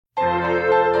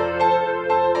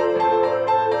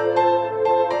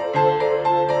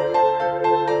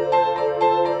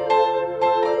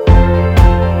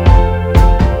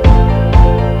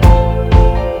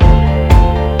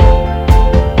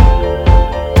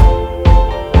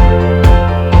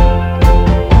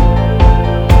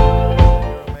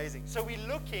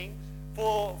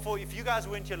guys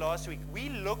weren't here last week,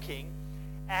 we're looking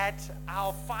at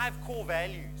our 5 core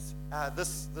values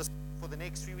this for the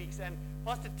next few weeks. And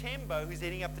Pastor Tembo, who's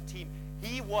heading up the team,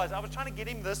 I was trying to get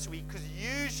him this week because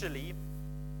usually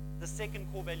the second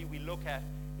core value we look at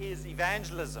is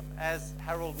evangelism, as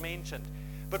Harold mentioned.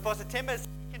 But Pastor Tembo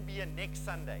can be here next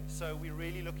Sunday, so we're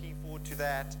really looking forward to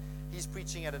that. He's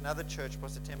preaching at another church.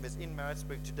 Pastor Tembo is in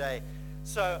Maritzburg today.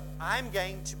 So I'm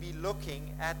going to be looking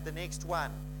at the next one.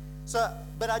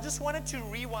 But I just wanted to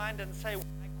rewind and say my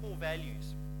core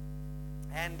values.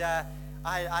 And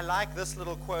I like this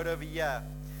little quote over here.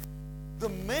 The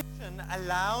mission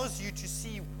allows you to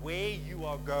see where you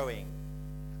are going,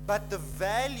 but the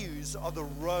values are the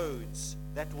roads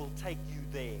that will take you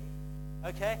there.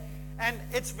 Okay? And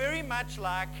it's very much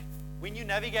like when you're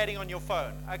navigating on your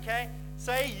phone. Okay?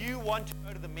 Say you want to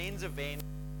go to the men's event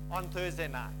on Thursday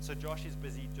night. So Josh is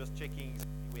busy just checking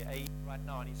where A is right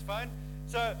now on his phone.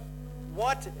 So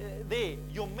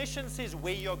your mission says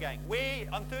where you're going. Where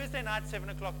on Thursday night, 7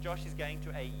 o'clock, Josh is going to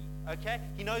AE. Okay?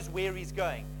 He knows where he's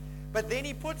going. But then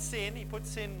he puts in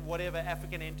whatever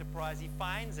African enterprise, he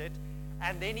finds it,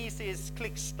 and then he says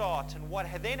click start. And what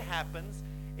then happens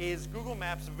is Google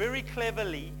Maps very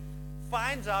cleverly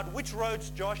finds out which roads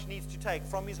Josh needs to take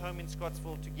from his home in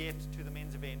Scottsville to get to the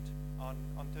men's event on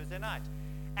Thursday night.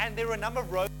 And there are a number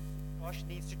of roads Josh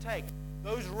needs to take.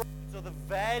 Those roads are the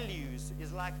values,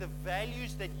 is like the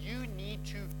values that you need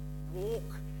to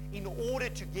walk in order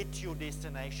to get to your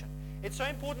destination. It's so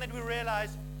important that we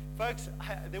realize, folks,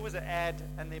 there was an ad,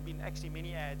 and there have been actually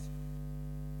many ads,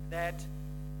 that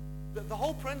the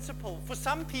whole principle, for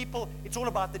some people, it's all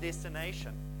about the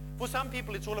destination. For some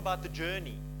people, it's all about the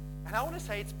journey. And I want to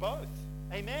say it's both.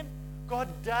 Amen? God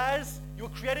does, you're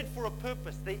created for a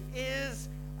purpose. There is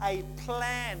a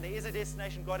plan, there is a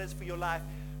destination God has for your life.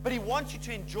 But He wants you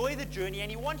to enjoy the journey, and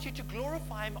He wants you to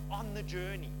glorify Him on the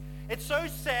journey. It's so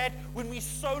sad when we're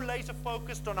so laser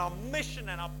focused on our mission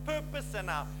and our purpose and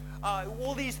our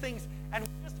all these things, and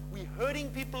we're hurting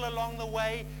people along the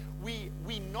way.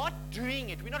 We're not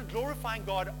doing it. We're not glorifying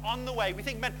God on the way. We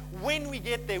think, man, when we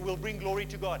get there, we'll bring glory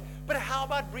to God. But how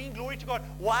about bringing glory to God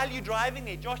while you're driving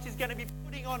there? Josh is going to be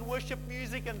putting on worship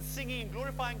music and singing and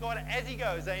glorifying God as he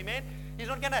goes. Amen. He's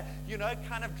not going to,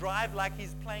 kind of drive like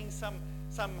he's playing some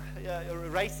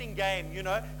racing game.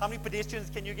 How many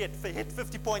pedestrians can you hit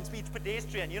 50 points for each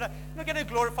pedestrian? You're not going to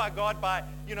glorify God by,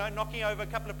 knocking over a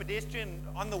couple of pedestrians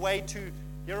on the way to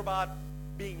hear about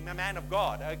being a man of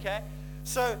God, okay?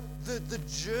 So the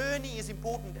journey is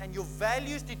important, and your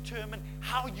values determine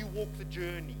how you walk the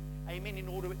journey, amen, in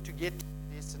order to get to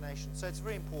the destination. So it's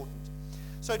very important.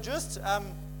 So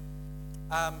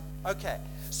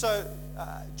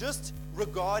just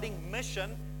regarding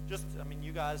mission,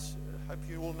 you guys, hope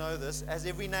you all know this, as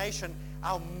every nation,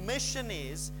 our mission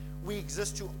is we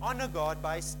exist to honor God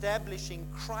by establishing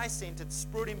Christ-centered,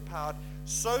 Spirit-empowered,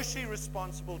 socially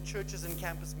responsible churches and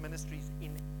campus ministries in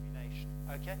every nation,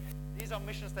 okay? These are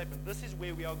mission statements. This is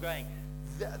where we are going.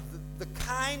 The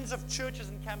kinds of churches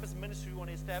and campus ministry we want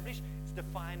to establish is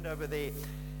defined over there.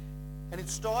 And it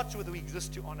starts with we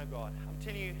exist to honor God. I'm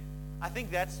telling you, I think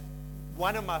that's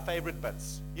one of my favorite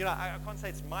bits. I can't say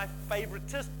it's my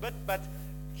favoritist bit, but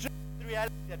just the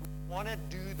reality that we want to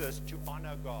do this to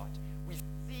honor God. We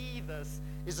see this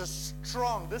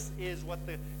this is what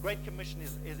the Great Commission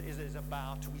is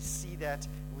about. We see that,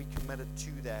 and we're committed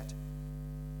to that.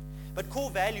 But core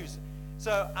values.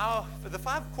 So the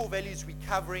 5 core values we're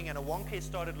covering, and Awonke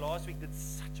started last week, did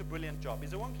such a brilliant job.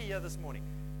 Is Awonke here this morning?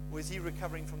 Or is he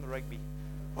recovering from the rugby?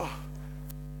 Oh.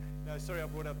 No, sorry, I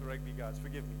brought up the rugby, guys.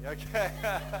 Forgive me. Okay.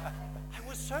 I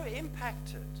was so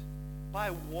impacted by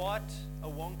what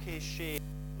Awonke shared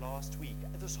last week.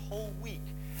 This whole week,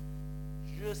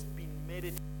 just been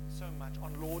meditating so much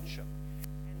on lordship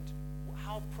and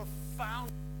how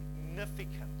profound,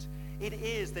 significant it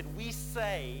is that we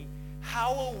say,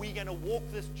 how are we going to walk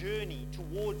this journey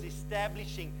towards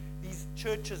establishing these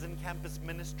churches and campus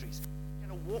ministries? We're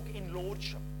going to walk in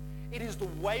lordship. It is the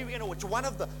way we're going to, it's one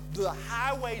of the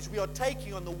highways we are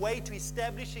taking on the way to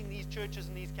establishing these churches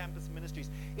and these campus ministries,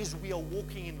 is we are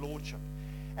walking in lordship.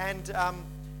 And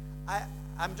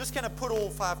I'm just going to put all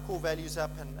 5 core values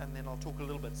up, and then I'll talk a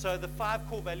little bit. So the 5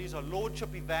 core values are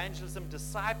lordship, evangelism,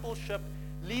 discipleship,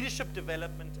 leadership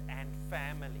development, and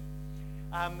family.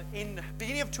 In the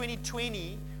beginning of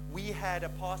 2020, we had a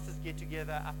pastors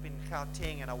get-together up in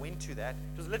Gauteng, and I went to that.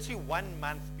 It was literally 1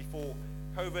 month before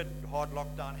COVID hard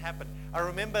lockdown happened. I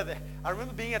remember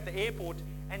being at the airport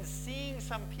and seeing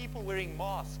some people wearing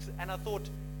masks, and I thought,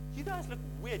 you guys look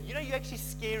weird. You're actually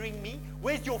scaring me.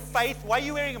 Where's your faith? Why are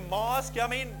you wearing a mask?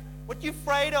 What are you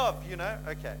afraid of?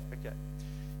 Okay.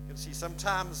 can see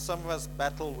sometimes some of us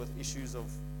battle with issues.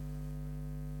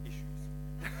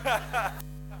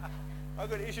 I've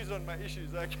got issues on my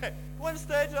issues, okay. One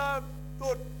stage I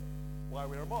thought, why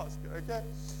wear a mask, okay.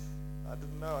 I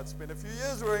didn't know I'd spend a few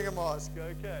years wearing a mask,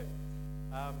 okay.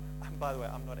 By the way,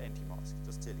 I'm not anti-mask,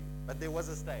 just tell you. But there was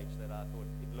a stage that I thought,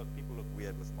 people look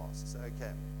weird with masks,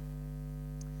 okay.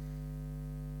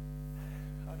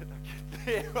 How did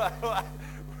I get there?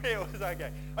 Where was I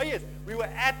going? Oh yes, we were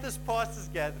at this pastor's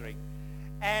gathering,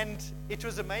 and it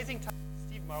was amazing time.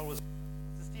 Steve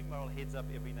Murrell heads up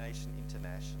Every Nation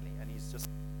internationally, and he's just a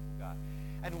cool guy.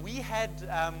 And we had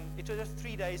it was just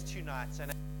 3 days, 2 nights, and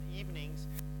in the evenings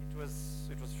it was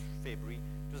February.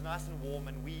 It was nice and warm,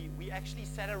 and we actually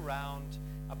sat around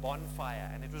a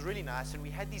bonfire, and it was really nice. And we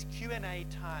had these Q&A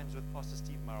times with Pastor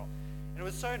Steve Murrell, and it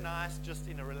was so nice, just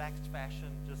in a relaxed fashion,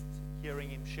 just hearing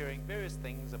him sharing various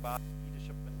things about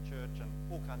leadership and church and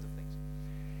all kinds of things.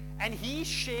 And he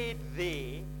shared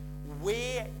there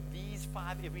where these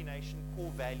 5 Every Nation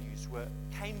core values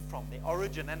came from, their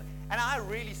origin. And I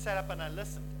really sat up and I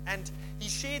listened. And he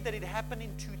shared that it happened in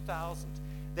 2000,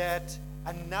 that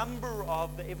a number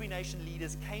of the Every Nation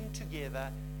leaders came together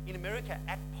in America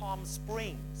at Palm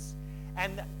Springs.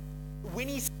 And when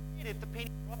he said it, the penny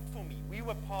dropped for me. We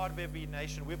were part of Every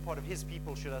Nation. We're part of his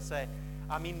people, should I say.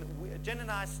 I mean, Jen and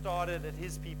I started at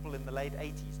his people in the late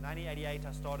 80s. 1988,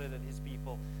 I started at his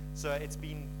people. So it's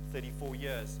been 34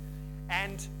 years.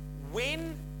 And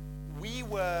when we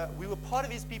were part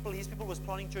of his people was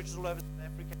planting churches all over South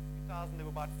Africa. In 2000, there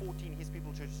were about 14 his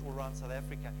people churches all around South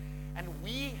Africa. And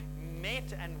we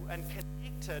met and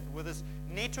connected with this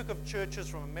network of churches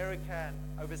from America and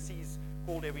overseas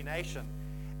called Every Nation.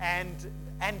 And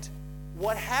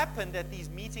what happened at these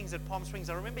meetings at Palm Springs,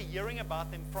 I remember hearing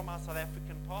about them from our South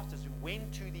African pastors who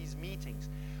went to these meetings.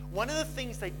 One of the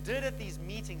things they did at these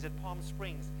meetings at Palm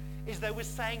Springs is they were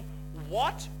saying,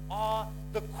 what are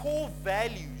the core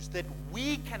values that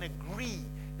we can agree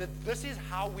that this is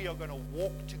how we are going to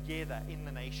walk together in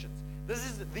the nations? This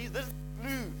is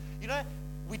blue. You know,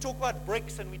 we talk about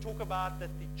bricks and we talk about that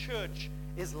the church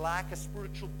is like a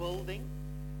spiritual building.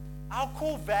 Our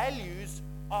core values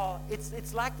are,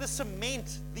 it's like the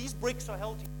cement. These bricks are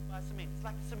held together by cement. It's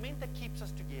like cement that keeps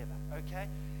us together, okay?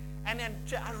 And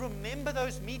I remember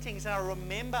those meetings, and I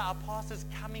remember our pastors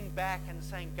coming back and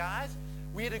saying, guys,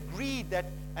 we had agreed that,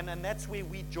 and that's where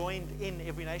we joined in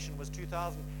Every Nation, was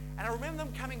 2000. And I remember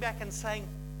them coming back and saying,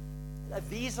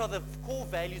 these are the core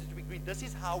values that we agreed. This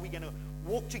is how we're going to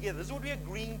walk together. This is what we're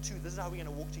agreeing to. This is how we're going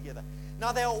to walk together.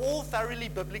 Now, they are all thoroughly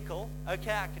biblical.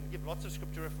 Okay, I can give lots of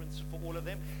scripture references for all of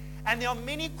them. And there are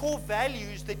many core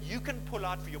values that you can pull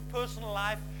out for your personal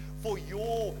life, for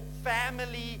your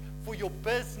family, for your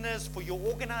business, for your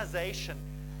organization.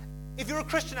 If you're a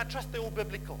Christian, I trust they're all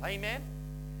biblical. Amen?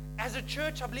 As a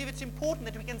church, I believe it's important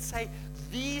that we can say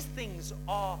these things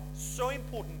are so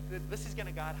important that this is going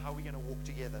to guide how we're going to walk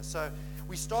together. So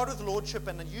we start with lordship,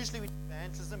 and then usually we do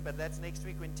evangelism, but that's next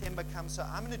week when Temba comes. So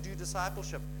I'm going to do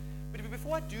discipleship. But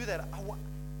before I do that,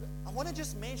 I want to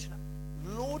just mention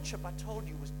lordship. I told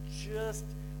you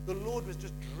the Lord was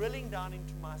just drilling down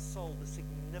into my soul the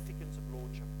significance of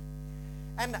lordship.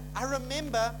 And I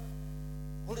remember,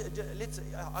 next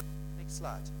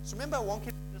slide. So remember, I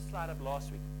wanted this slide up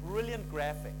last week. Brilliant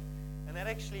graphic. And that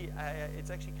actually, it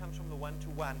actually comes from the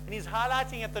one-to-one. And he's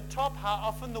highlighting at the top how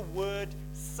often the word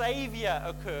Savior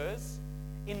occurs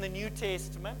in the New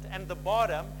Testament, and the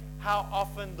bottom, how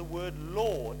often the word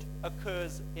Lord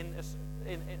occurs in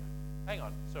hang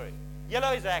on, sorry.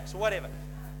 Yellow is Acts, whatever.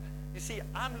 You see,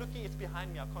 I'm looking, it's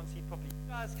behind me, I can't see it properly.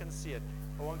 You guys can see it.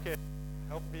 I won't care.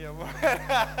 Help me.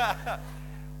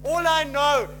 All I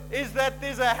know is that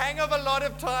there's a hang of a lot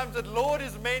of times that Lord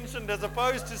is mentioned as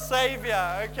opposed to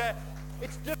Savior, okay?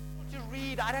 It's difficult to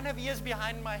read. I don't have ears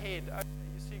behind my head. Okay,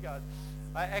 you see, guys,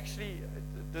 I actually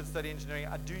did study engineering.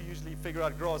 I do usually figure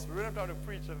out graphs, but when I'm trying to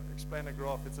preach and explain a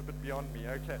graph, it's a bit beyond me,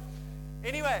 okay?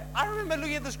 Anyway, I remember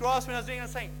looking at this graph when I was doing it and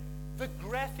saying, the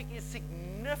graphic is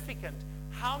significant.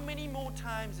 How many more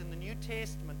times in the New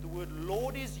Testament the word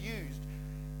Lord is used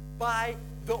by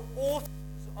the authors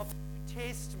of the New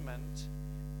Testament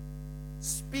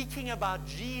speaking about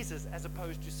Jesus as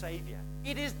opposed to Savior?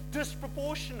 It is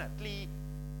disproportionately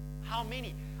how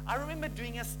many. I remember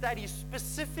doing a study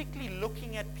specifically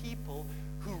looking at people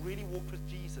who really walked with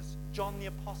Jesus. John the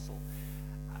Apostle.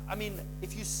 I mean,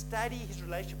 if you study his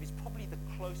relationship, he's probably the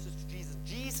closest to Jesus.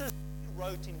 Jesus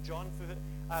wrote in John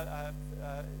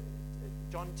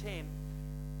 10,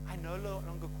 I no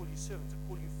longer call you servants, I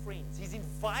call you friends. He's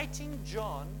inviting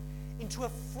John into a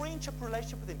friendship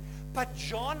relationship with him. But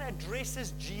John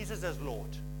addresses Jesus as Lord.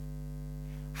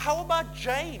 How about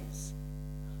James?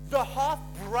 the half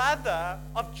brother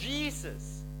of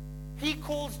Jesus. He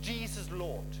calls Jesus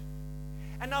Lord.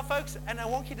 And now, folks, and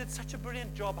Awonke did such a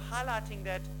brilliant job highlighting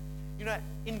that,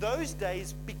 in those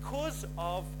days, because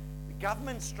of the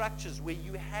government structures where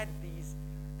you had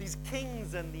these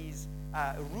kings and these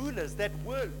rulers that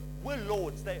were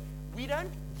lords, we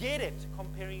don't get it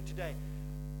comparing today.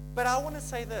 But I want to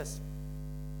say this,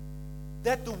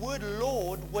 that the word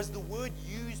Lord was the word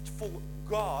used for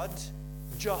God,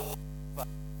 Jehovah,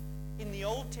 in the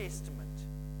Old Testament.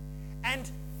 And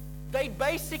they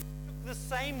basically took the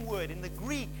same word. In the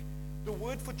Greek, the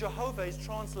word for Jehovah is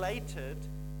translated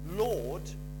Lord,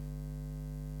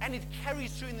 and it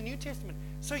carries through in the New Testament.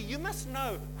 So you must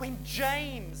know, when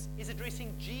James is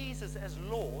addressing Jesus as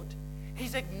Lord,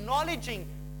 he's acknowledging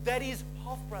that his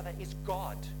half-brother is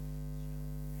God.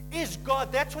 Is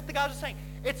God. That's what the guys are saying.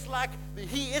 It's like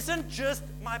he isn't just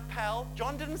my pal.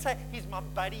 John didn't say he's my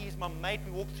buddy, he's my mate,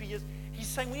 we walked 3 years. He's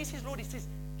saying, when he says Lord, he says,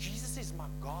 Jesus is my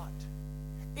God.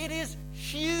 It is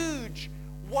huge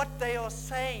what they are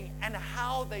saying and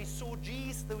how they saw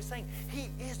Jesus. They were saying, he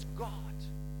is God.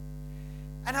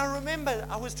 And I remember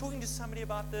I was talking to somebody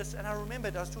about this, and I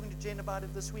remembered I was talking to Jen about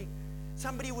it this week.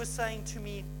 Somebody was saying to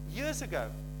me years ago,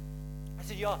 I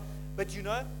said, yeah, but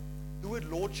the word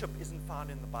lordship isn't found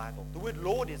in the Bible. The word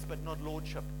Lord is, but not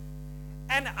lordship.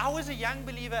 And I was a young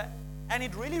believer, and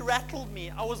it really rattled me.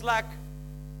 I was like,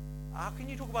 how can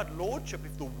you talk about lordship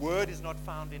if the word is not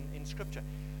found in Scripture?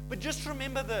 But just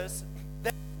remember this,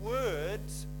 that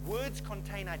words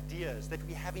contain ideas that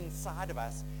we have inside of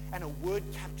us, and a word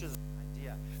captures an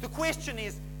idea. The question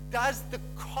is, does the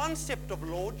concept of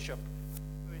lordship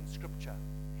occur in Scripture?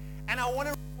 And I want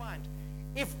to rewind.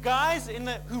 If guys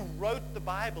who wrote the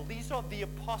Bible, these are the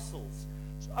apostles,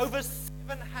 over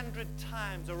 700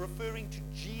 times are referring to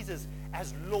Jesus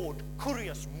as Lord,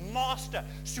 Kurios, Master,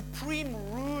 Supreme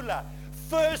Ruler,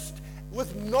 first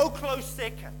with no close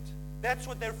second. That's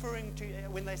what they're referring to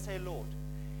when they say Lord.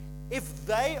 If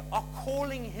they are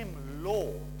calling him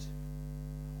Lord,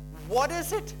 what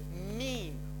does it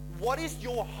mean? What is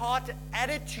your heart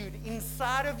attitude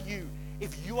inside of you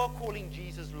if you are calling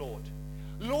Jesus Lord?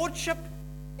 Lordship,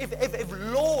 if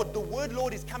Lord, the word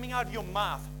Lord is coming out of your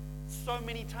mouth so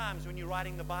many times when you're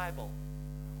writing the Bible,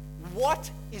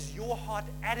 what is your heart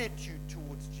attitude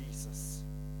towards Jesus?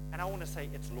 And I want to say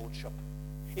it's Lordship.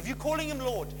 If you're calling him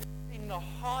Lord, in the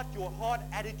heart, your heart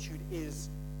attitude is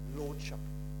Lordship.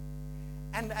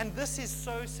 And this is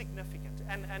so significant.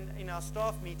 And in our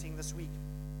staff meeting this week,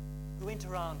 we went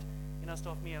around in our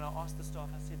staff meeting and I asked the staff,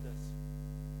 I said this,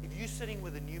 if you're sitting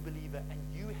with a new believer and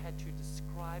you had to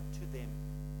describe to them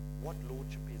what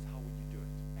lordship is, how would you do it?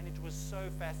 And it was so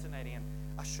fascinating, and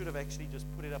I should have actually just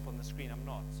put it up on the screen. I'm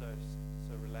not, so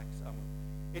relax.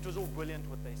 It was all brilliant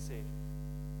what they said.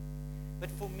 But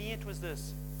for me it was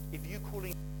this, if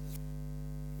lordship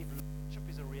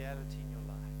is a reality in your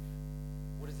life,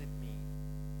 what does it mean?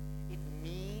 It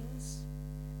means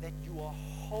that you are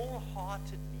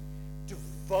wholeheartedly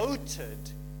devoted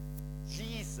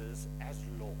Jesus as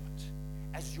Lord,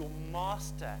 as your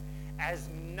master, as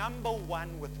number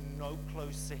one with no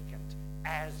close second,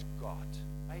 as God.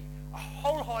 Right? A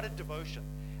wholehearted devotion.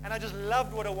 And I just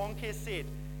loved what Awonke said.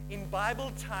 In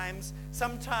Bible times,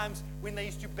 sometimes when they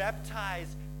used to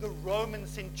baptize the Roman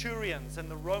centurions and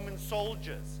the Roman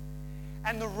soldiers,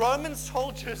 and the Roman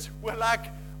soldiers were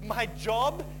like, my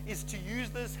job is to use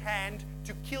this hand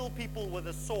to kill people with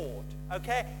a sword.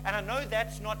 Okay? And I know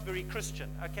that's not very Christian.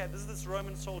 Okay? This is this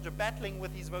Roman soldier battling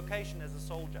with his vocation as a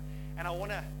soldier. And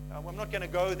I'm not going to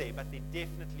go there, but there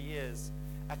definitely is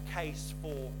a case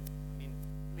for,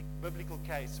 biblical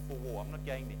case for war. I'm not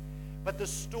going there. But the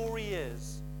story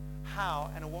is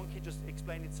how, and Awonke just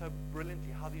explained it so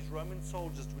brilliantly, how these Roman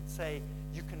soldiers would say,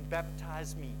 you can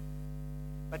baptize me,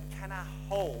 but can I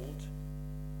hold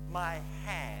my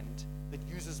hand that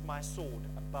uses my sword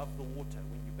above the water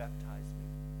when you baptize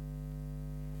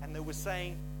me? And they were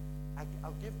saying,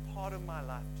 I'll give part of my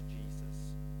life to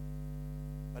Jesus,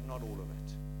 but not all of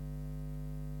it.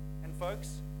 And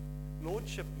folks,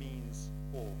 lordship means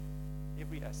all,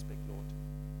 every aspect, Lord.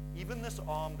 Even this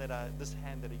arm this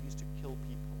hand that I used to kill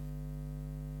people,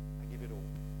 I give it all.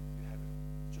 You have it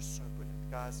all. It's just so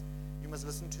brilliant. Guys, you must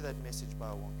listen to that message by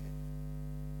Awonke.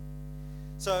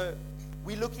 So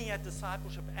we're looking at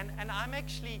discipleship, and I'm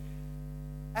actually,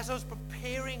 as I was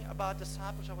preparing about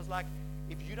discipleship, I was like,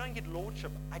 if you don't get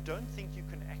lordship, I don't think you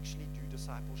can actually do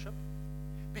discipleship,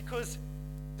 because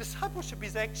discipleship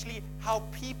is actually how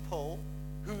people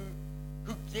who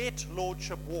get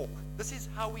lordship walk. This is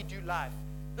how we do life.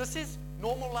 This is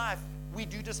normal life. We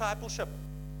do discipleship.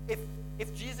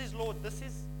 If Jesus is Lord, this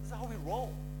is how we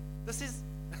roll. This is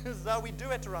This is how we do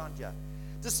it around here.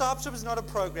 Discipleship is not a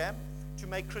program to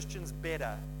make Christians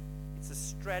better. It's a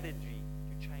strategy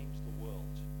to change the world.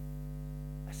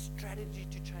 A strategy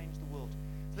to change the world.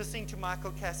 Listening to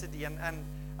Michael Cassidy, and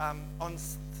on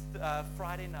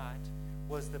Friday night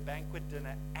was the banquet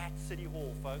dinner at City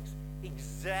Hall, folks.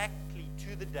 Exactly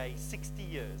to the day, 60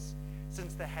 years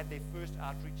since they had their first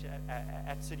outreach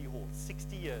at City Hall.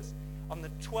 60 years. On the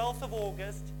 12th of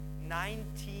August,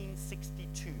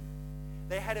 1962.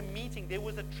 They had a meeting. There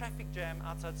was a traffic jam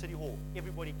outside City Hall.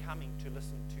 Everybody coming to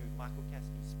listen to Michael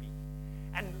Cassidy speak.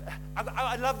 And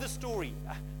I love the story.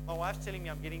 My wife's telling me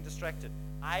I'm getting distracted.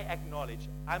 I acknowledge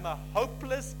I'm a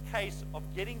hopeless case of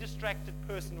getting distracted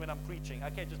person when I'm preaching.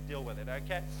 Okay, just deal with it,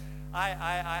 okay?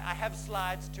 I have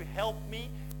slides to help me.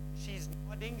 She's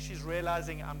nodding. She's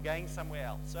realizing I'm going somewhere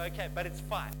else. Okay, but it's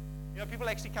fine. You know, people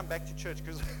actually come back to church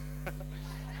because...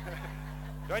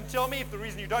 Don't tell me if the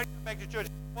reason you don't come back to church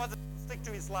is stick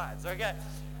to his slides, okay?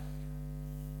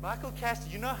 Michael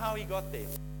Cassidy, you know how he got there?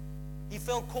 He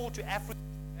felt called to Africa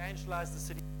to evangelize the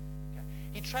city. Okay.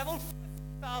 He traveled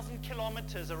 5,000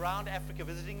 kilometers around Africa,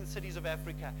 visiting the cities of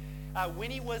Africa.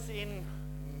 When he was in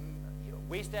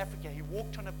West Africa, he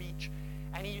walked on a beach,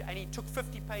 and he took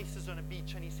 50 paces on a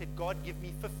beach, and he said, God, give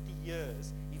me 50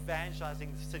 years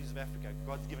evangelizing the cities of Africa.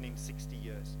 God's given him 60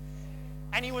 years.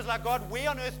 And he was like, God, where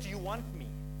on earth do you want me?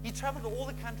 He traveled to all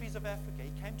the countries of Africa.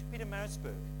 He came to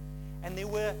Pietermaritzburg. And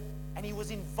he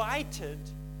was invited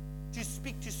to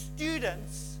speak to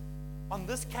students on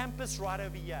this campus right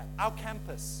over here, our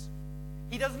campus.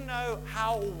 He doesn't know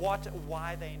how or what or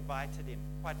why they invited him,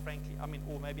 quite frankly. I mean,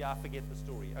 or maybe I forget the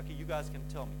story. Okay, you guys can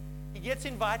tell me. He gets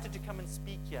invited to come and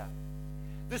speak here.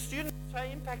 The students are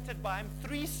so impacted by him.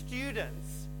 3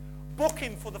 students book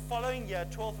him for the following year,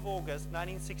 12th of August,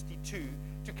 1962,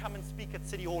 to come and speak at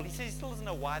City Hall. He says he still doesn't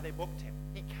know why they booked him.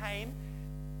 He came,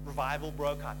 revival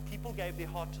broke out. People gave their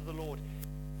heart to the Lord.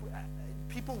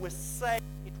 People were saved.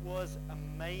 It was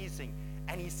amazing.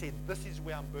 And he said, this is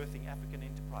where I'm birthing African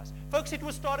Enterprise. Folks, it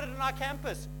was started on our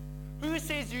campus. Who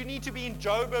says you need to be in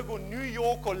Joburg or New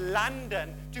York or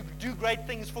London to do great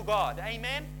things for God?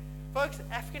 Amen? Folks,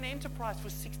 African Enterprise for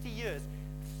 60 years,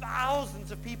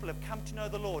 thousands of people have come to know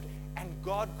the Lord. And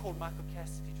God called Michael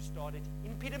Cassidy to start it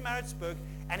in Pietermaritzburg,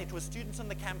 and it was students on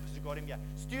the campus who got him here.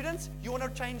 Students, you want to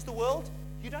change the world?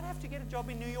 You don't have to get a job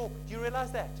in New York. Do you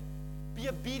realize that? Be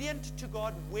obedient to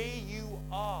God where you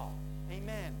are.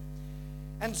 Amen.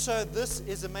 And so this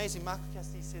is amazing. Michael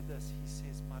Cassidy said this. He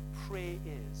says, my prayer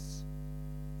is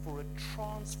for a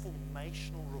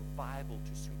transformational revival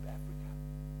to sweep Africa.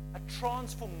 A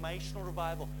transformational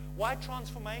revival. Why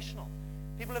transformational?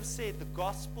 People have said the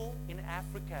gospel in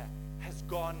Africa has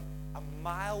gone a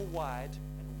mile wide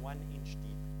and 1 inch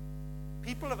deep.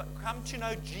 People have come to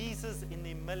know Jesus in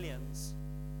their millions,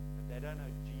 but they don't know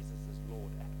Jesus as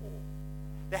Lord at all.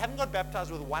 They haven't got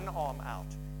baptized with one arm out.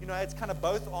 You know, it's kind of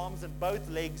both arms and both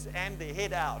legs and their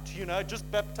head out. You know, just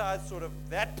baptize sort of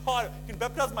that part. You can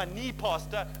baptize my knee,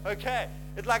 Pastor. Okay.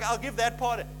 It's like, I'll give that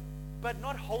part. But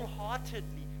not wholeheartedly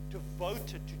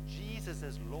devoted to Jesus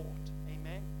as Lord.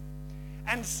 Amen.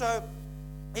 And so,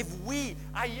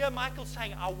 I hear Michael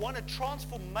saying, I want a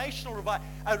transformational revival,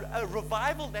 a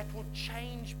revival that will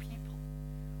change people.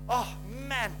 Oh,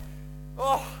 man.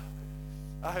 Oh,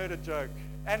 I heard a joke.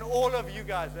 And all of you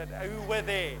guys who were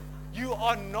there, you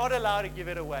are not allowed to give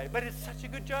it away. But it's such a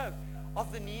good joke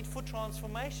of the need for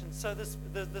transformation. So this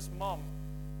mom,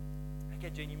 okay,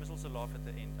 Jen, you must also laugh at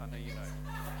the end. I know you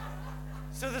know.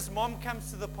 So this mom comes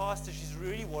to the pastor. She's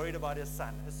really worried about her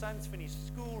son. Her son's finished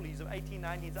school. He's 18,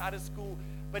 19. He's out of school.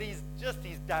 But he's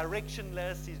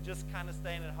directionless. He's just kind of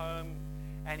staying at home.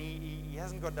 And he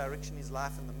hasn't got direction in his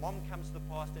life. And the mom comes to the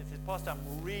pastor and says, Pastor,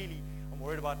 I'm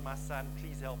worried about my son.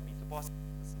 Please help me. So pastor,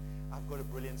 listen, I've got a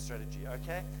brilliant strategy,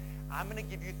 okay? I'm going to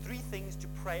give you 3 things to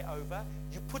pray over.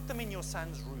 You put them in your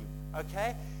son's room,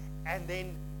 okay? And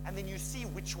then you see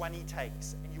which one he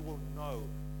takes. And you will know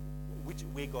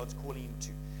where God's calling him to.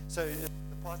 So the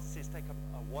pastor says, take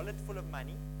a wallet full of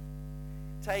money,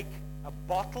 take a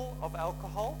bottle of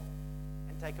alcohol,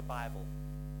 and take a Bible.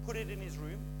 Put it in his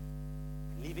room,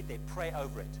 leave it there, pray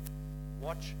over it.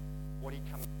 Watch what he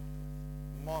comes up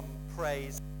with. Mom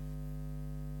prays.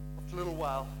 After a little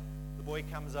while, the boy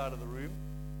comes out of the room,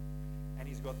 and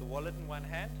he's got the wallet in one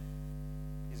hand,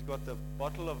 he's got the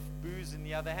bottle of booze in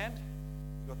the other hand,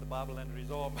 he's got the Bible under his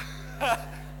arm.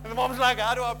 And the mom's like,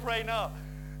 how do I pray now?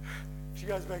 She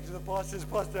goes back to the pastor, says,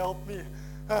 Pastor, help me.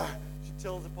 She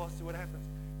tells the pastor what happens.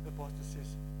 The pastor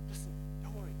says, listen,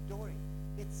 don't worry.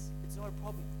 It's not a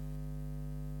problem.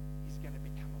 He's going to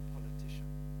become a politician.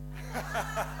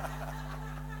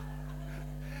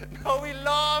 No, we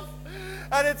laugh.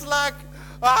 And it's like,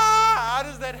 how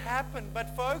does that happen?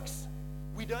 But folks,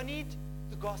 we don't need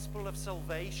the gospel of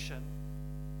salvation.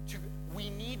 We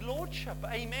need lordship.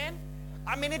 Amen?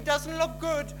 I mean, it doesn't look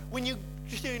good when you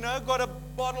got a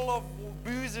bottle of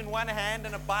booze in one hand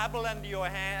and a Bible under your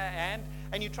hand,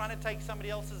 and you're trying to take somebody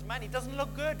else's money. It doesn't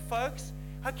look good, folks.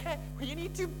 Okay, well, you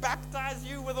need to baptize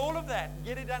you with all of that.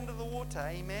 Get it under the water.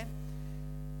 Amen?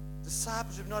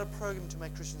 Discipleship is not a program to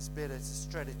make Christians better. It's a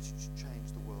strategy to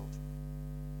change the world.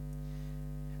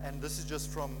 And this is just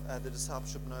from the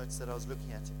discipleship notes that I was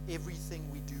looking at. Everything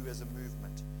we do as a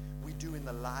movement, we do in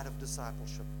the light of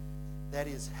discipleship. That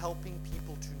is helping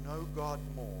people to know God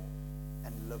more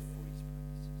and live for His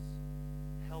purposes.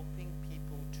 Helping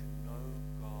people to know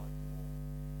God more.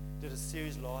 Did a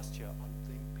series last year on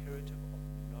the imperative of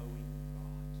knowing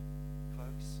God.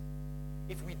 Folks,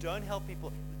 if we don't help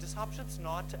people, discipleship's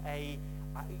not a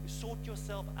sort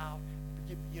yourself out,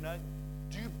 do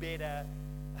better,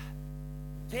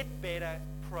 get better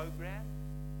program.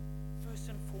 First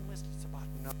and foremost, it's about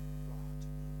knowing God.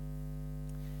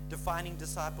 Defining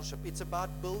discipleship. It's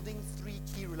about building 3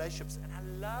 key relationships. And I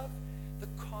love the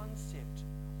concept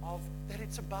of that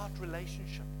it's about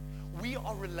relationship. We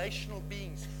are relational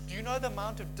beings. Do you know the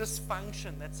amount of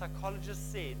dysfunction that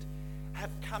psychologists said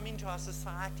have come into our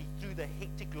society through the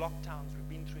hectic lockdowns we've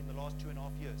been through in the last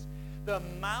 2.5 years? The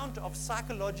amount of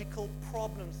psychological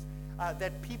problems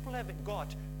that people have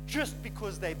got just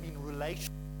because they've been relationally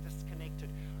disconnected.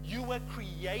 You were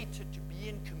created to be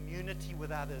in community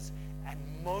with others, and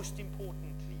most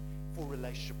importantly, for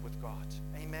relationship with God.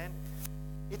 Amen?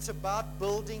 It's about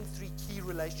building 3 key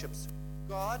relationships.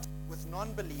 God with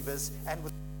non-believers and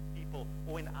with people,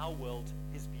 or in our world,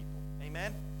 His people.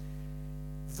 Amen?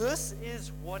 This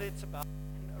is what it's about.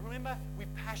 And remember, we're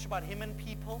passionate about Him and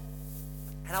people.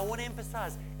 And I want to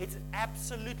emphasize, it's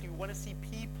absolutely, we want to see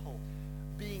people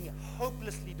being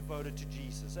hopelessly devoted to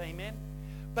Jesus. Amen?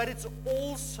 But it's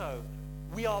also,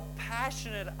 we are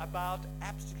passionate about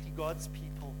absolutely God's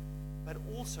people, but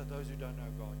also those who don't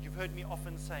know God. You've heard me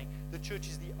often saying the church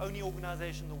is the only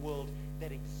organization in the world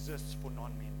that exists for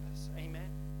non-members. Amen?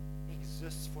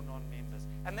 Exists for non-members.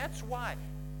 And that's why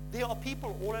there are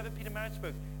people all over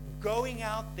Pietermaritzburg going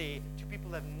out there to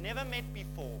people they've never met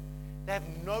before. They have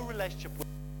no relationship with.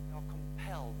 They are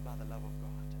compelled by the love of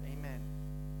God. Amen.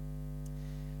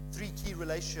 3 key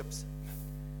relationships.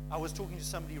 I was talking to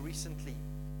somebody recently,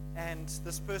 and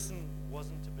this person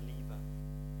wasn't a believer.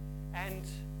 And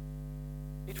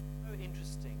it was so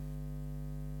interesting.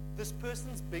 This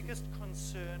person's biggest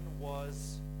concern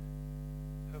was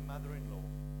her mother-in-law.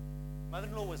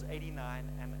 Mother-in-law was 89,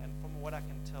 and from what I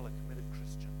can tell, a committed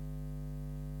Christian.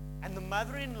 And the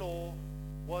mother-in-law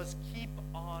was keep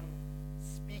on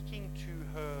speaking to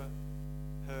her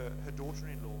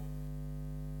daughter-in-law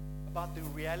about the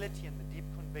reality and the deep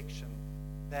conviction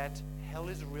that hell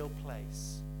is a real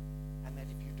place, and that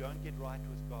if you don't get right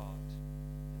with God,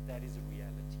 that is a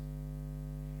reality.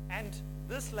 And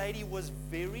this lady was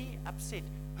very upset.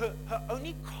 Her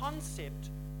only concept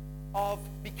of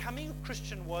becoming a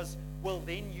Christian was, well,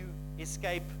 then you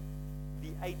escape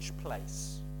the H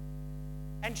place.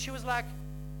 And she was like,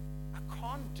 I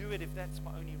can't do it if that's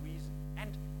my only reason.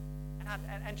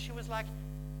 And she was like,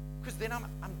 because then I'm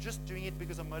just doing it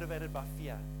because I'm motivated by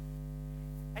fear.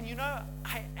 And I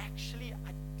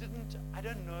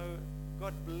don't know,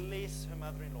 God bless her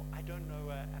mother-in-law. I don't know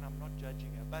her, and I'm not judging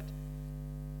her. But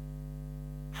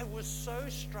I was so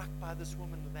struck by this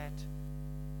woman that,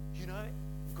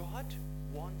 God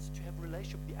wants to have a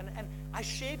relationship with you. And I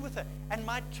shared with her, and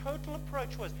my total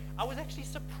approach was, I was actually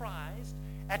surprised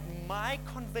at my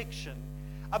conviction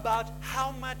about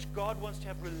how much God wants to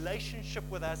have relationship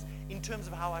with us in terms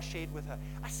of how I shared with her.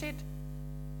 I said,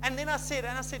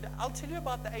 I'll tell you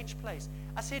about the H place.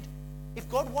 I said, if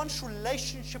God wants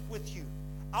relationship with you,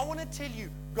 I want to tell you,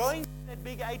 going to that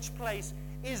big H place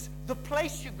is the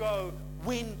place you go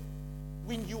when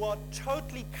you are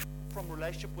totally cut from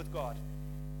relationship with God.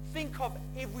 Think of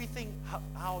everything,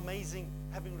 how amazing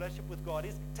having a relationship with God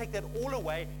is. Take that all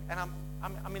away, and I'm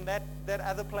in that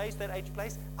other place, that H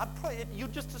place. You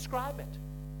just describe it.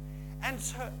 And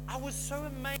so I was so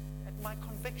amazed at my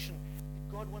conviction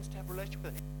that God wants to have a relationship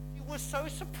with us. He was so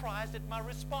surprised at my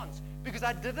response because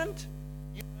I didn't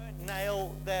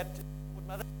nail that. What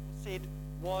Mother said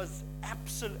was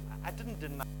absolute. I didn't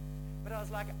deny it, but I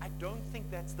was like, I don't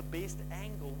think that's the best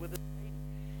angle with this lady.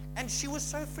 And she was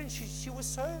so friendly. She was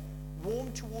so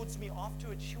warm towards me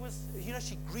afterwards. She was,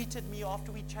 she greeted me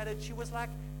after we chatted. She was like,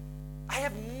 I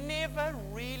have never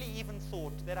really even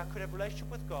thought that I could have a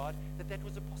relationship with God, that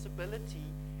was a possibility,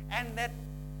 and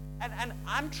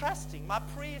I'm trusting. My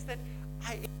prayer is that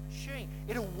I pursuing.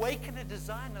 It awakened a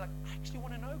desire. Like, I actually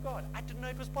want to know God. I didn't know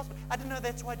it was possible. I didn't know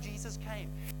that's why Jesus came.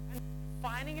 And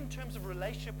finding in terms of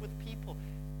relationship with people,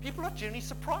 people are generally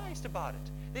surprised about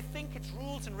it. They think it's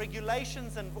rules and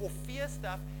regulations or fear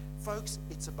stuff. Folks,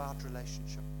 it's about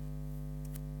relationship.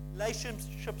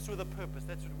 Relationships with a purpose.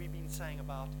 That's what we've been saying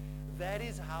about. That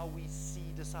is how we see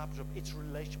discipleship. It's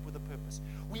relationship with a purpose.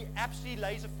 We absolutely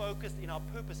laser focused in our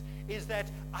purpose is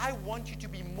that I want you to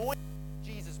be more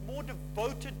Jesus, more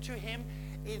devoted to him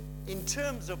in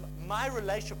terms of my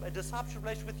relationship, a discipleship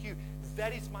relationship with you.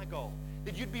 That is my goal.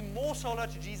 That you'd be more sold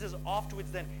out to Jesus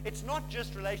afterwards then. It's not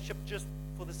just relationship just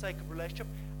for the sake of relationship.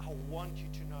 I want you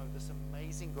to know this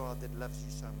amazing God that loves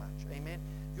you so much. Amen.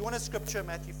 If you want a scripture,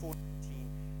 Matthew 4:18,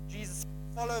 Jesus,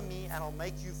 follow me and I'll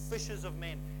make you fishers of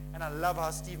men. And I love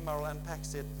how Steve Murrell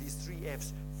unpacks it, these 3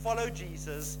 F's. Follow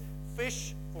Jesus,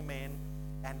 fish for men,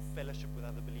 and fellowship with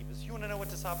other believers. You want to know what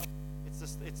discipleship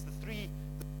is? It's the 3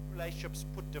 relationships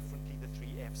put differently, the 3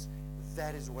 F's.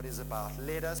 That is what it's about.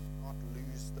 Let us not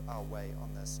lose our way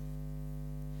on this.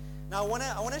 Now, I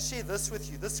want to share this with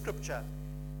you, this scripture,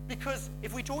 because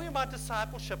if we're talking about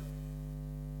discipleship,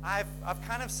 I've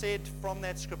kind of said from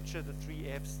that scripture the 3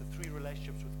 F's, the 3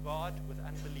 relationships with God, with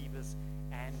unbelievers,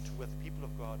 and with people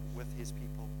of God, with his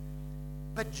people.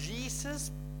 But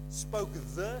Jesus spoke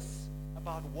this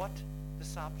about what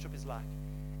discipleship is like.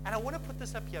 And I want to put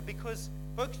this up here because,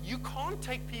 folks, you can't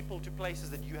take people to places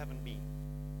that you haven't been.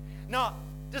 Now,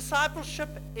 discipleship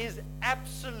is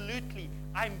absolutely,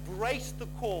 I embrace the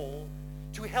call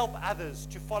to help others,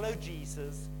 to follow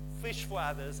Jesus, fish for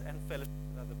others, and fellowship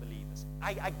with other believers.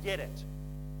 I get it.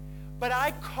 But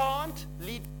I can't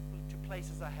lead people to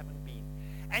places I haven't been.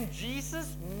 And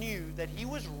Jesus knew that he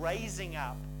was raising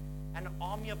up an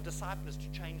army of disciples to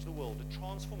change the world, a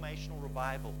transformational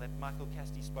revival that Michael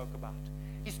Cassidy spoke about.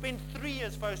 He spent 3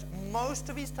 years, folks. Most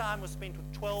of his time was spent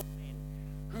with 12 men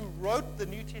who wrote the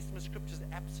New Testament scriptures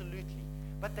absolutely,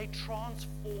 but they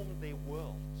transformed their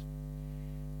world.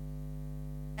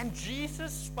 And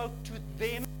Jesus spoke to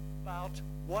them about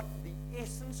what the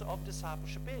essence of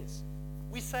discipleship is.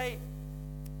 We say,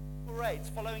 great, it's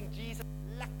following Jesus.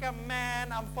 Like a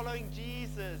man, I'm following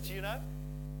Jesus, you know.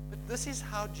 But this is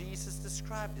how Jesus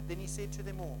described it. Then he said to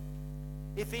them all,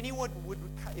 if anyone would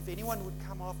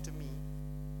come after me,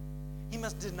 he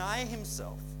must deny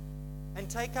himself and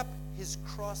take up his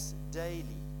cross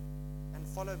daily and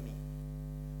follow me.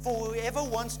 For whoever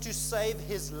wants to save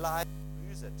his life will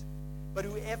lose it. But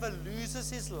whoever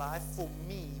loses his life for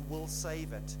me will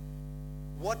save it.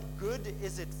 What good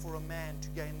is it for a man to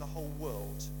gain the whole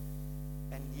world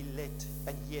and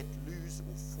yet lose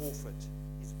or forfeit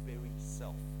his very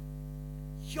self?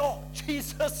 Yo,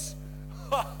 Jesus!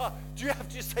 Do you have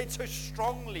to say it so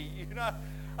strongly? You know,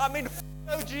 I mean,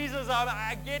 follow Jesus,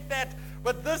 I get that,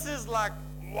 but this is like,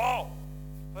 wow.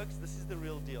 Folks, this is the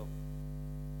real deal.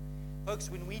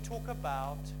 Folks, when we talk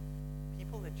about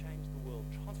people that change the world,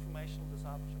 transformational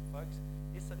discipleship, folks,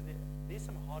 there's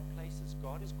some hard places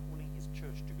God is calling his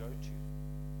church to go to.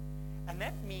 And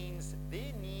that means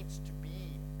there needs to be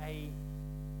a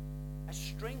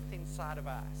strength inside of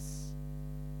us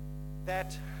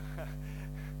that,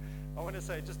 I want to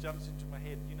say, it just jumps into my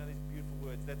head. You know these beautiful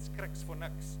words. That's crux for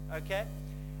nux, okay?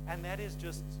 And that is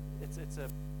just, it's a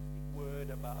big word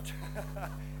about,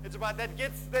 it's about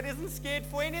that isn't scared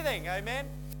for anything, amen?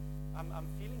 I'm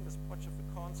feeling this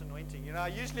Potchefstroom's anointing. You know,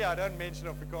 usually I don't mention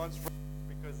Afrikaans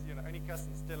because, you know, only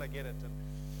cousins still I get it.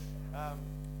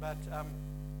 But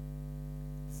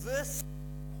this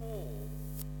call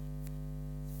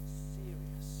is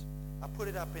serious. I put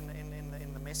it up in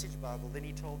the Message Bible. Then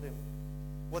he told them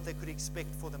what they could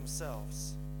expect for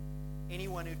themselves.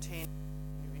 Anyone who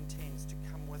intends to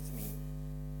come with me,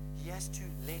 he has to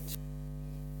let me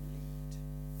lead.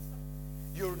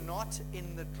 You're not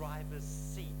in the driver's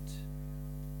seat.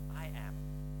 I am.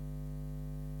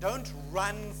 Don't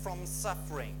run from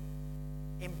suffering.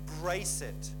 Embrace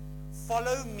it.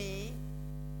 Follow me,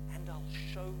 and I'll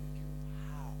show you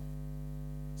how.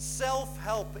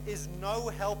 Self-help is no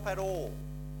help at all.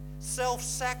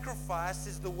 Self-sacrifice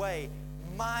is the way,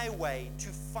 my way, to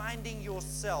finding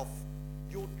yourself,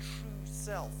 your true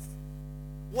self.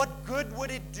 What good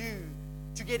would it do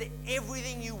to get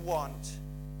everything you want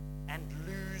and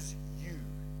lose you,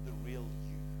 the real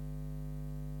you?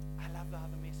 I love how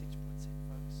the Message puts it,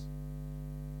 folks.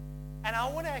 And I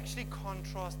want to actually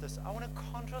contrast this. I want to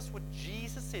contrast what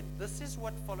Jesus said. This is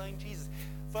what following Jesus.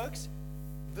 Folks,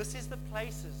 this is the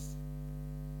places.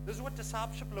 This is what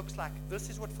discipleship looks like. This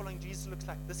is what following Jesus looks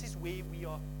like. This is where we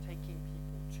are taking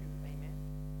people to. Amen.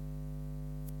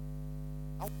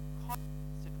 I want to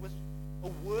contrast it with a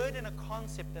word and a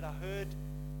concept that I heard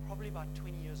probably about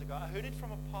 20 years ago. I heard it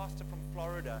from a pastor from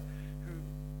Florida who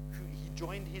he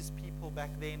joined his people back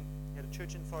then. He had a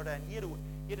church in Florida, and he had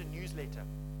a newsletter.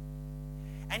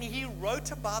 And he wrote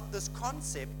about this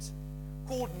concept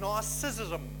called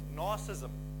narcissism. Narcissism.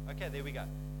 Okay, there we go.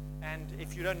 And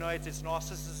if you don't know it, it's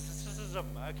narcissism,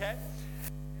 okay?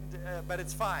 And, but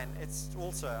it's fine. It's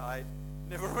also, I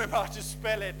never remember how to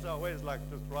spell it. I always like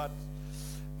just write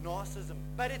narcissism.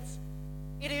 But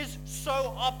it is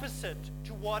so opposite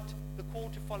to what the call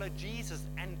to follow Jesus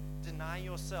and deny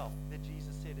yourself that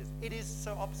Jesus said is. It is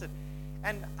so opposite.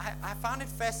 And I found it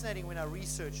fascinating when I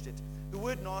researched it. The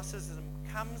word narcissism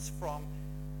comes from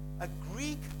a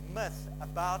Greek myth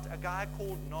about a guy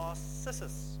called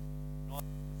Narcissus.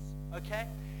 Okay?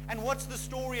 And what's the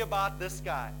story about this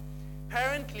guy?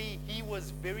 Apparently, he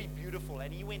was very beautiful,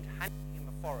 and he went hunting in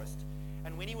the forest.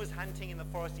 And when he was hunting in the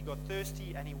forest, he got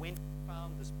thirsty, and he went and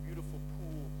found this beautiful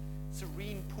pool,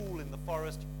 serene pool in the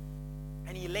forest.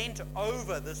 And he leant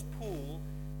over this pool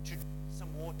to drink some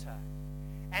water.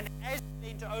 And as he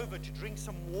leant over to drink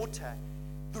some water,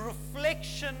 the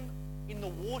reflection in the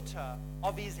water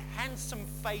of his handsome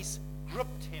face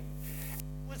gripped him.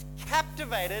 He was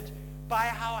captivated by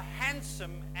how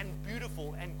handsome and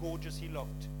beautiful and gorgeous he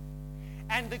looked.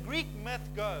 And the Greek myth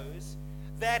goes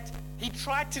that he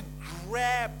tried to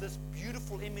grab this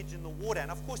beautiful image in the water.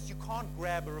 And of course, you can't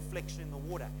grab a reflection in the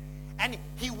water. And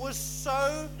he was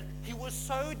so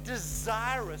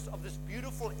desirous of this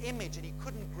beautiful image, and he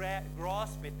couldn't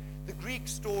grasp it. The Greek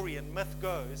story and myth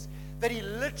goes that he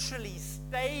literally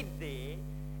stayed there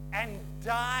and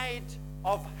died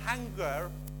of hunger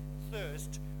and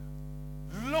thirst,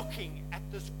 looking at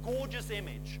this gorgeous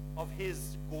image of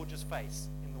his gorgeous face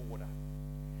in the water.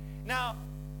 Now,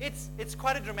 it's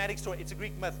quite a dramatic story. It's a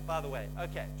Greek myth, by the way.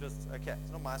 Okay. It's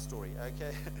not my story,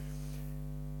 okay?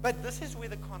 But this is where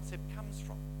the concept comes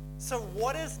from. So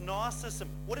what is narcissism?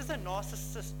 What does a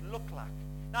narcissist look like?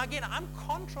 Now, again, I'm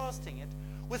contrasting it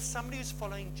with somebody who's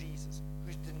following Jesus,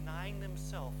 who's denying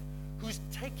themselves, who's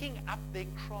taking up their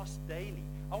cross daily.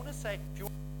 I want to say, if you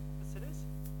want to know what it is,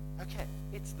 okay,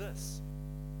 it's this.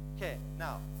 Okay,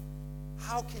 now,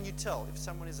 how can you tell if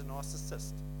someone is a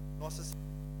narcissist?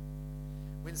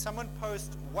 When someone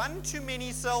posts one too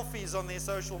many selfies on their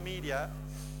social media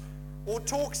or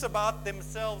talks about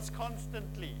themselves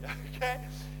constantly, okay?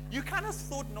 You kind of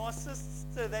thought narcissist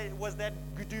was that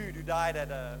dude who died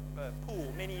at a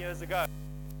pool many years ago.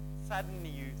 Suddenly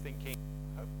you're thinking,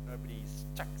 I hope nobody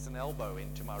sticks an elbow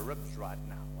into my ribs right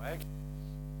now. Okay?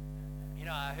 You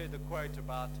know, I heard the quote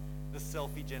about the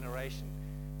selfie generation.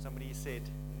 Somebody said,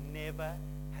 never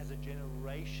has a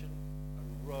generation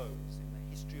arose in the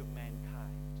history of mankind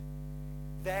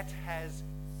that has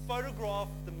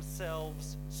photographed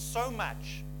themselves so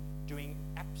much doing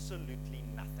absolutely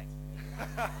nothing.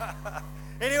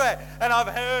 Anyway, and I've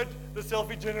heard the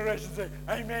selfie generation say,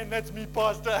 amen, that's me,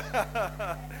 Pastor.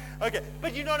 Okay,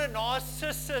 but you're not a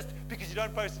narcissist because you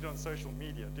don't post it on social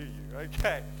media, do you?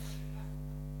 Okay.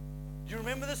 Do you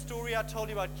remember the story I told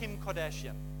you about Kim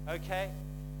Kardashian? Okay.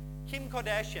 Kim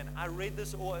Kardashian, I read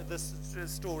this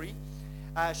story.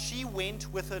 She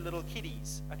went with her little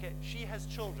kiddies. Okay, she has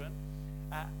children.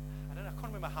 I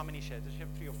can't remember how many she has. Does she have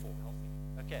 3 or 4? Help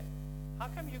me. Okay. How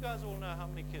come you guys all know how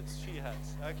many kids she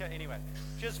has? Okay, anyway.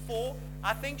 She has 4.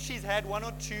 I think she's had 1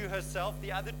 or 2 herself.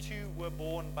 The other 2 were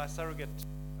born by surrogate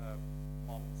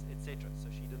moms, etc. So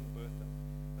she didn't birth them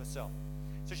herself.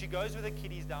 So she goes with her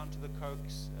kiddies down to the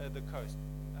coast,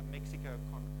 Mexico,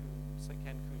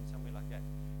 Cancun, somewhere like that.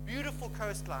 Beautiful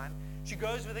coastline. She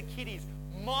goes with her kiddies.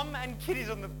 Mom and kiddies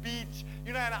on the beach,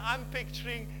 you know, and I'm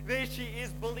picturing there she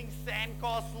is building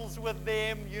sandcastles with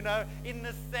them, you know, in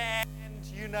the sand,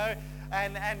 you know,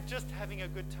 and just having a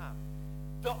good time.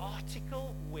 The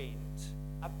article went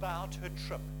about her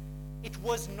trip. It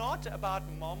was not about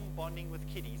mom bonding with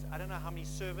kiddies. I don't know how many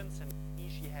servants and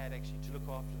nannies she had actually to look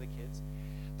after the kids.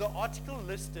 The article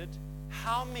listed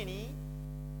how many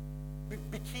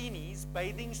bikinis,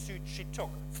 bathing suits she took.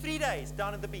 3 days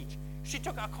down at the beach. She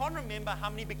took, I can't remember how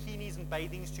many bikinis and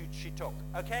bathing suits she took,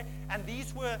 okay? And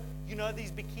these were, you know,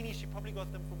 these bikinis, she probably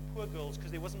got them from poor girls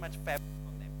because there wasn't much fabric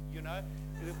on them, you know?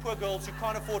 The poor girls who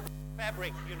can't afford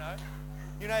fabric, you know?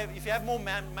 You know, if you have more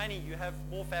money, you have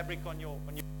more fabric on your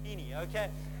bikini, okay?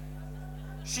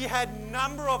 She had a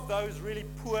number of those really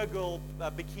poor girl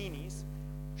bikinis.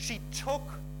 She took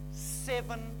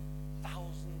 7,000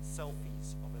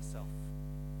 selfies of herself.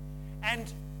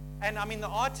 And I mean, the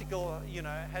article, you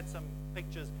know, had some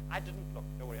pictures. I didn't look.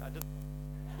 Don't worry, I didn't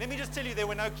look. Let me just tell you, there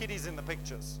were no kiddies in the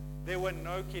pictures. There were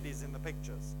no kiddies in the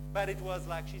pictures. But it was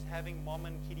like she's having mom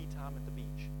and kiddie time at the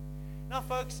beach. Now,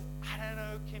 folks, I don't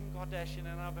know Kim Kardashian,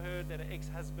 and I've heard that her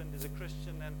ex-husband is a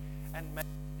Christian and maybe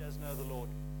does know the Lord.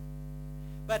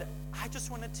 But I just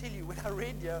want to tell you, when I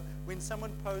read here, when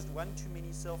someone posted one too many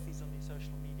selfies on their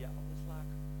social media, I was like,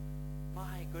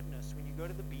 my goodness, when you go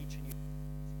to the beach and you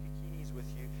have bikinis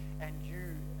with you and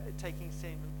you taking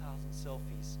 7,000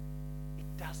 selfies,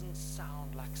 it doesn't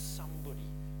sound like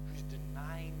somebody who's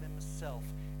denying themselves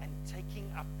and taking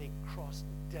up their cross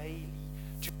daily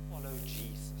to follow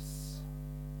Jesus.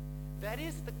 That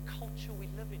is the culture we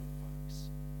live in, folks.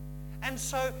 And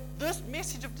so this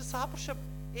message of discipleship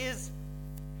is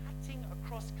cutting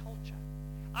across culture.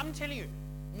 I'm telling you,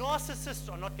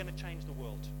 narcissists are not going to change the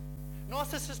world.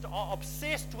 Narcissists are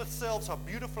obsessed with selves, how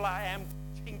beautiful I am,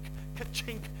 ka-chink,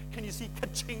 ka-chink. Can you see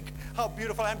ka-chink, how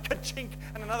beautiful I am, ka-chink,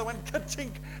 and another one,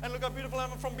 ka-chink, and look how beautiful I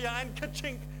am from behind,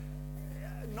 ka-chink.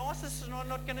 Narcissists are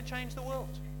not going to change the world.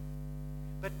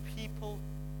 But people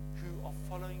who are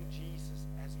following Jesus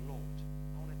as Lord,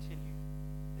 I want to tell you,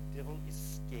 the devil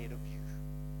is scared of you.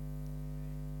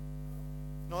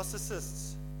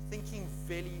 Narcissists, thinking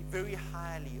very, very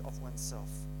highly of oneself,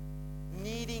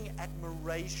 needing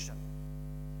admiration,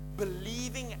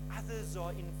 believing others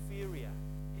are inferior.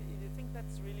 You think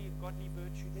that's really a godly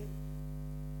virtue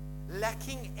there?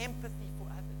 Lacking empathy for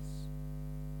others.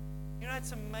 You know,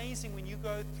 it's amazing when you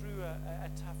go through a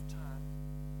tough time,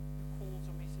 who calls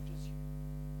or messages you.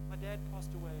 My dad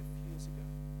passed away a few years ago.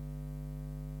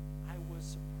 I was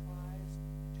surprised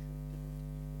at who didn't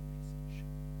even message.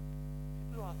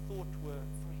 People who I thought were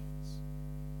friends.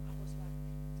 I was like,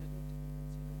 didn't even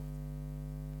send a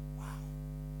WhatsApp. Wow.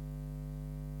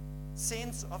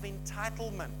 Sense of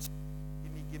entitlement.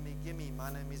 Gimme, gimme, gimme.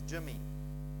 My name is Jimmy.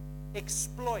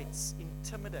 Exploits,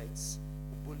 intimidates,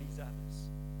 or bullies others.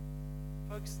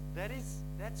 Folks, that is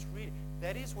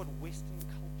what Western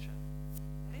culture,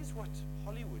 that is what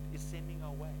Hollywood is sending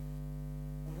our way.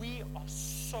 We are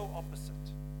so opposite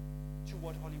to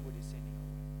what Hollywood is sending our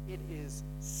way. It is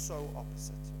so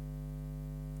opposite.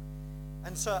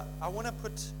 And so I want to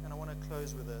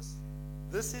close with this.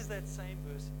 This is that same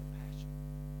verse in the Passion.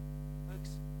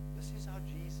 Folks, this is how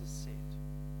Jesus said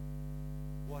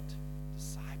what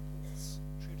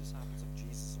true disciples of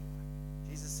Jesus are like.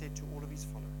 Jesus said to all of his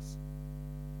followers,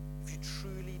 if you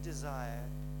truly desire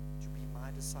to be my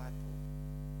disciple,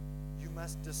 you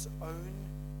must disown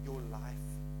your life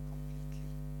completely.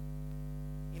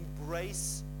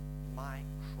 Embrace my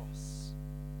cross.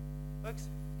 Folks,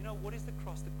 you know, what is the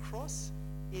cross? The cross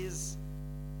is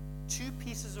two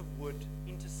pieces of wood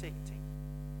intersecting.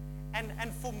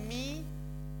 And for me,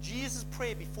 Jesus'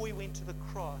 prayer before he went to the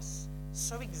cross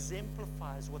so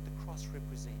exemplifies what the cross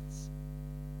represents.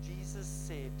 Jesus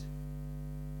said,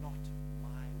 not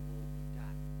my will be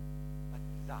done, but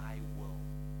thy will.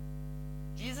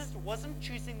 Jesus wasn't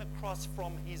choosing the cross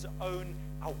from his own,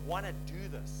 I want to do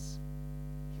this.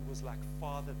 He was like,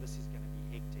 Father, this is going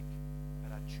to be hectic,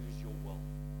 but I choose your will.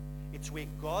 It's where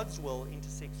God's will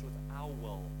intersects with our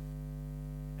will.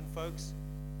 And folks,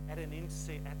 at that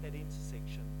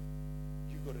intersection,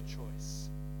 you've got a choice.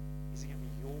 Is it going to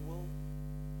be your will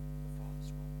or the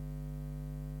Father's will?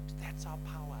 That's our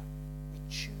power. We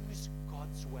choose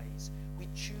God's ways. We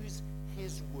choose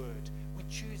his word. We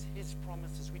choose his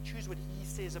promises. We choose what he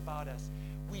says about us.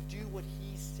 We do what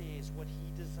he says, what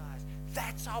he desires.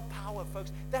 That's our power,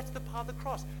 folks. That's the power of the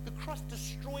cross. The cross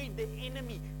destroyed the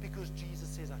enemy because Jesus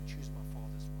says, I choose my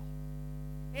Father's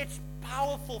will. It's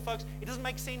powerful, folks. It doesn't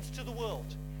make sense to the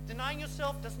world. Denying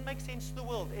yourself doesn't make sense to the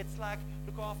world. It's like,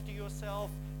 look after yourself.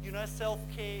 You know,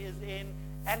 self-care is in.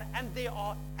 And there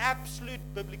are absolute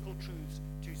biblical truths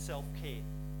to self-care.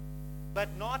 But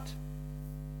not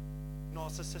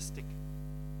narcissistic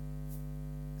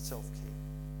self-care.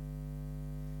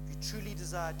 If you truly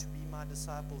desire to be my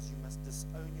disciples, you must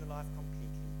disown your life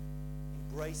completely.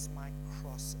 Embrace my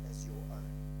cross as your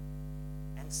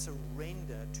own. And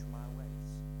surrender to my ways.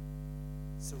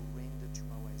 Surrender to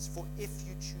my ways. For if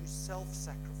you choose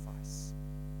self-sacrifice,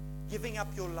 giving up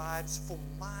your lives for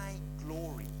my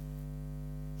glory,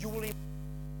 you will have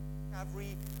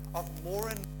discovery of more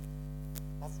and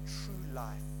more of true life.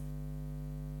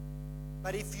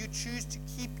 But if you choose to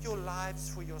keep your lives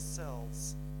for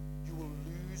yourselves, you will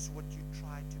lose what you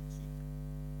try to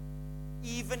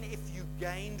keep. Even if you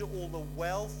gained all the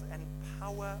wealth and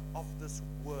power of this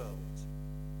world,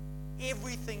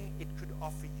 everything it could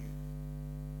offer you,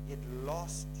 yet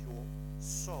lost your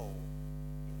soul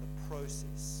in the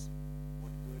process,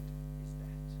 what good is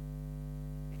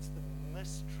that? It's the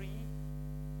mystery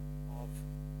of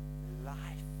life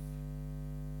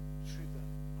through the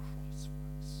cross,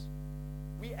 folks.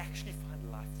 We actually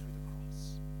find life through the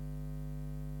cross.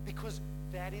 Because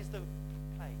that is the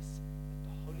place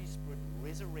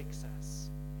resurrects us.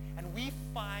 And we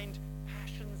find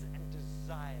passions and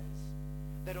desires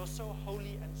that are so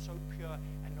holy and so pure,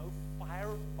 and no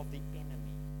fire of the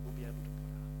enemy will be able to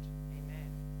put out.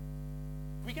 Amen.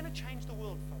 We're going to change the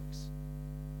world, folks.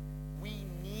 We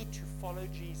need to follow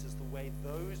Jesus the way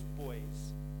those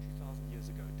boys 2,000 years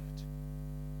ago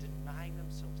did, denying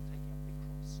themselves, taking up their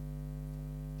cross,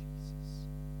 following Jesus.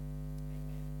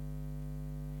 Amen.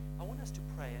 I want us to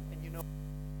pray, and you know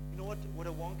what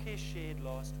Awonke shared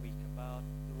last week about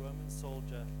the Roman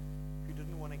soldier who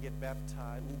didn't want to get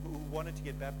baptized, who wanted to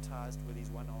get baptized with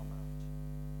his one arm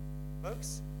out.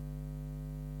 Folks,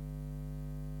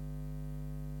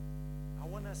 I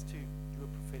want us to do a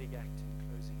prophetic act in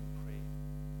closing in prayer.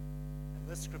 And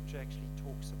this scripture actually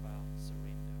talks about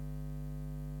surrender.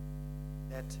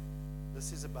 That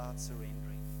this is about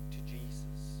surrendering to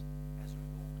Jesus as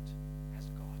Lord, as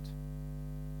God.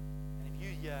 And if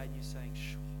you're here and you're saying,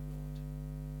 sure, Lord,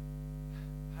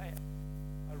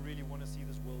 I really want to see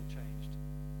this world changed.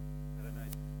 I don't know.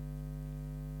 It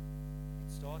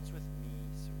starts with me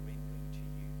surrendering to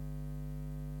you,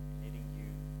 letting you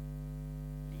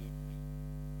lead me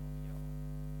from here on.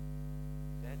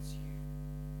 If that's you,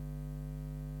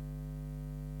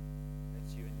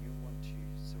 and you want to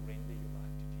surrender your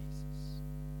life to Jesus,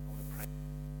 I want to pray.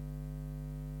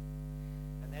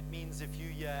 And that means if you're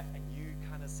here and you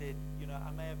kind of said,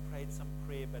 I may have prayed some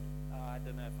prayer, but I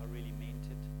don't know if I really meant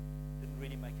it. Didn't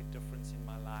really make a difference in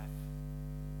my life.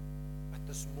 But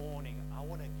this morning, I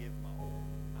want to give my all.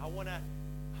 I don't want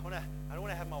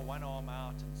to have my one arm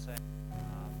out and say,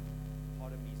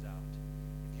 part of me's out.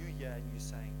 If you're here and you're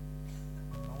saying,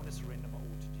 I want to surrender my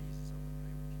all to Jesus, I want to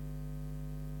pray with you.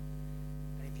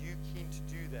 And if you're keen to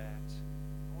do that,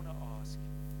 I want to ask,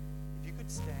 if you could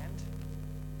stand,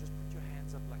 just put your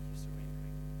hands up like you're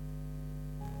surrendering.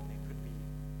 And it could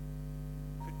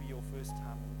be your first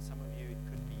time. Some of you, it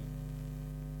could be,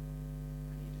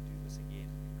 I need to do this again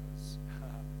because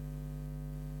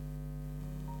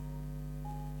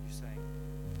you're saying,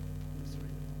 I want to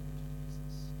surrender my all to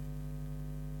Jesus.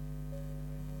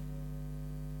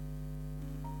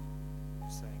 You're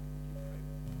saying, would you pray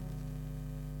with me?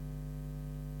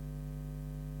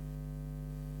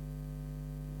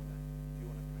 If you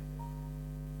want to pray.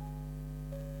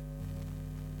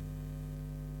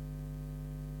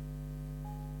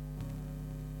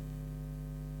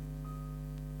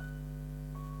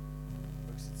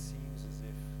 Folks, it seems as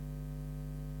if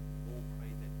we've all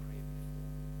prayed that prayer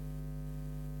before.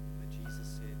 But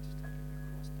Jesus said, take up your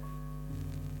cross daily.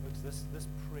 Folks, this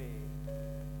prayer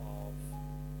of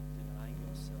denying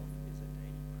yourself is a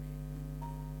daily prayer.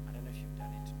 I don't know if you've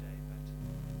done it today, but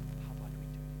how about we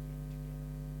do it again together?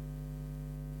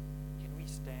 Can we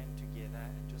stand together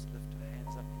and just lift our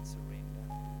hands up in surrender?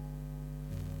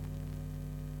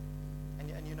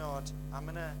 And you know what? I'm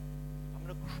gonna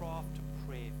craft a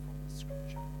prayer from the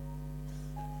scripture.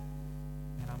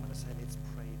 And I'm gonna say, let's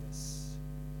pray this.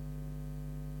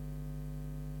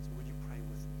 So would you pray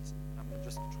with me? And I'm gonna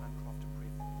just try and craft a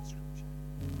prayer from the scripture.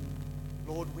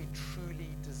 Lord, we truly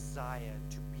desire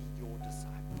to be your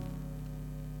disciple.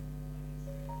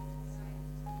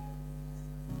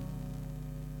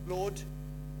 Lord,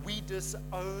 we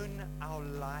disown our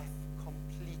life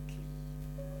completely.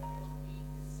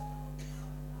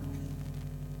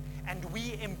 And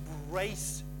we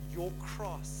embrace your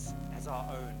cross as our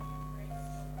own.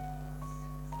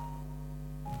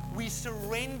 We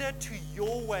surrender to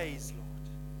your ways, Lord.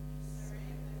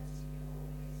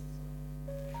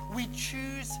 We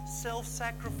choose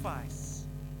self-sacrifice,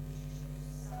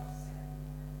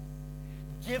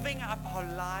 giving up our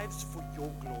lives for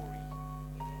your glory.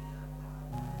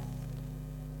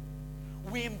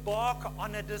 We embark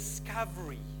on a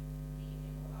discovery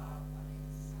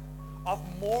of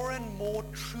more and more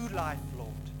true life, Lord.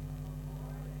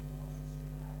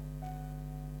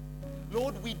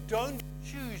 Lord, we don't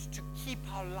choose to keep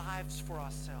our lives for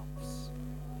ourselves.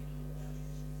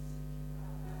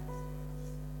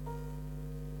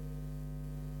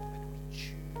 But we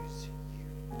choose you,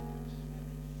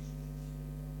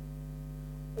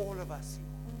 Lord. All of us,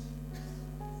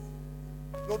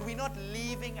 Lord. Lord, we're not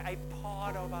leaving a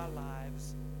part of our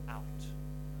lives out.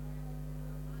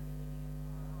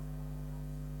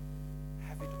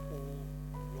 Have it all,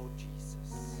 Lord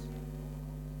Jesus.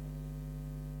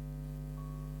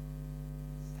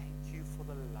 Thank you for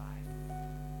the life,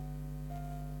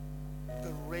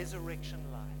 the resurrection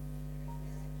life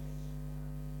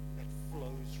that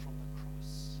flows from the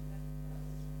cross.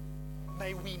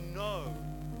 May we know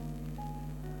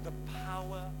the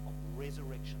power of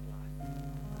resurrection life.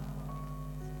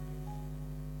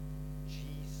 In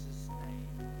Jesus' name,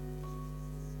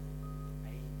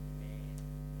 amen.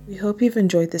 We hope you've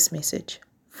enjoyed this message.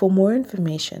 For more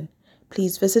information,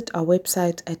 please visit our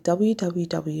website at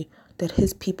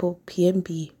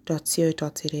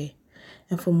www.hispeoplepmb.co.za.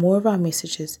 And for more of our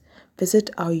messages, visit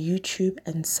our YouTube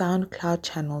and SoundCloud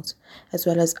channels, as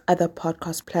well as other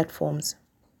podcast platforms.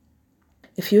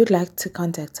 If you would like to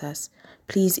contact us,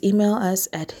 please email us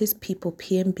at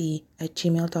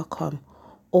hispeoplepmb@gmail.com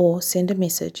or send a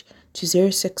message to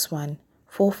 061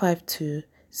 452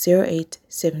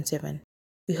 0877.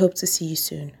 We hope to see you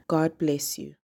soon. God bless you.